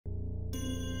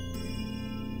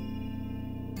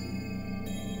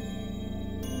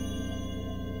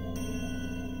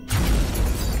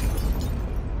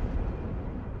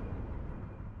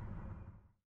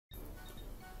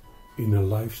In a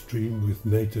live stream with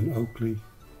Nathan Oakley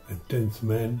and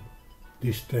 10thman,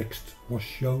 this text was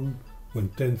shown when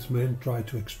 10thman tried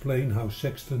to explain how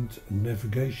sextant and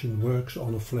navigation works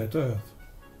on a flat Earth.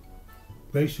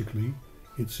 Basically,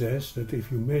 it says that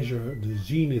if you measure the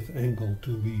zenith angle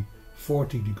to be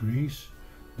 40 degrees,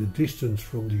 the distance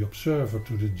from the observer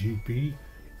to the GP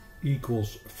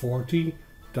equals 40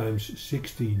 times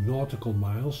 60 nautical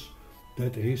miles,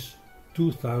 that is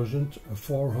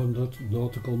 2,400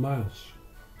 nautical miles.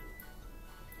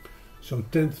 So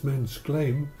 10thman's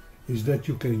claim is that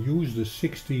you can use the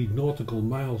 60 nautical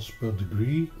miles per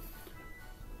degree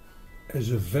as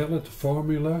a valid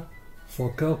formula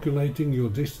for calculating your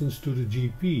distance to the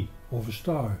GP of a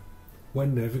star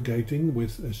when navigating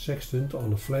with a sextant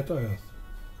on a flat Earth.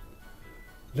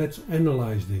 Let's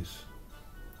analyze this.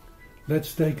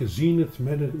 Let's take a zenith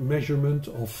measurement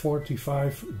of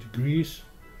 45 degrees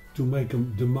to make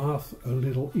the math a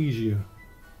little easier.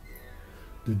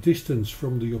 The distance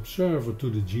from the observer to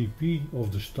the GP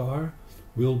of the star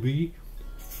will be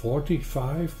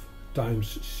 45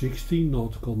 times 60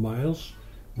 nautical miles,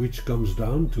 which comes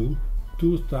down to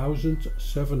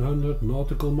 2,700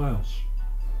 nautical miles.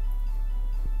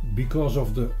 Because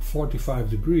of the 45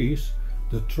 degrees,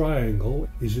 the triangle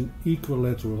is an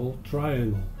equilateral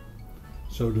triangle.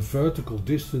 So the vertical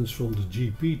distance from the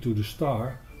GP to the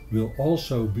star will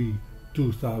also be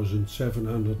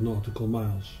 2,700 nautical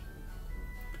miles.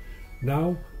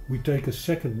 Now we take a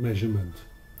second measurement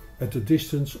at a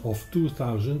distance of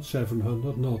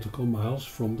 2,700 nautical miles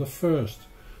from the first,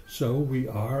 so we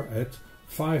are at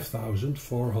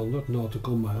 5,400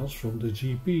 nautical miles from the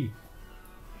GP.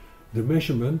 The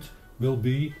measurement will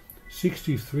be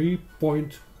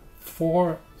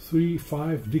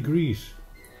 63.435 degrees,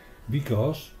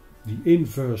 because the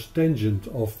inverse tangent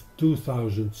of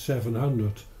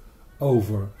 2,700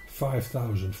 over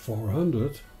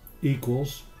 5,400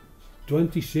 equals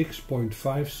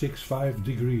 26.565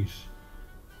 degrees.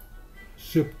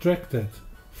 Subtract that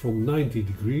from 90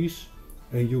 degrees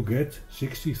and you get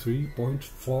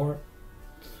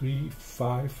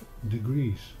 63.435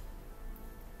 degrees.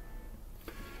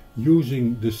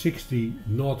 Using the 60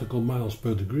 nautical miles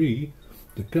per degree,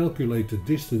 the calculated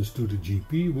distance to the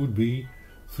GP would be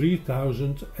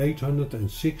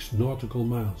 3,806 nautical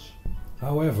miles.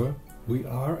 However, we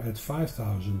are at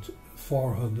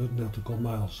 5,400 nautical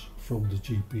miles from the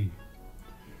GP.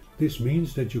 This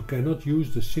means that you cannot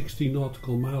use the 60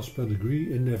 nautical miles per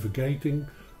degree in navigating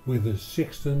with a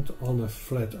sextant on a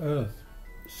flat Earth.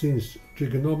 Since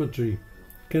trigonometry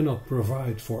cannot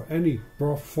provide for any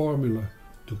formula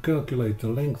to calculate the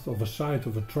length of a side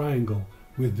of a triangle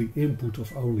with the input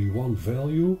of only one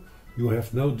value, you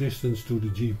have no distance to the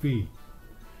GP.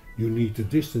 You need the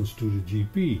distance to the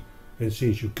GP, and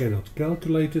since you cannot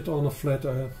calculate it on a flat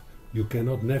Earth, you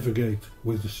cannot navigate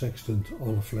with the sextant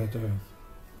on a flat Earth.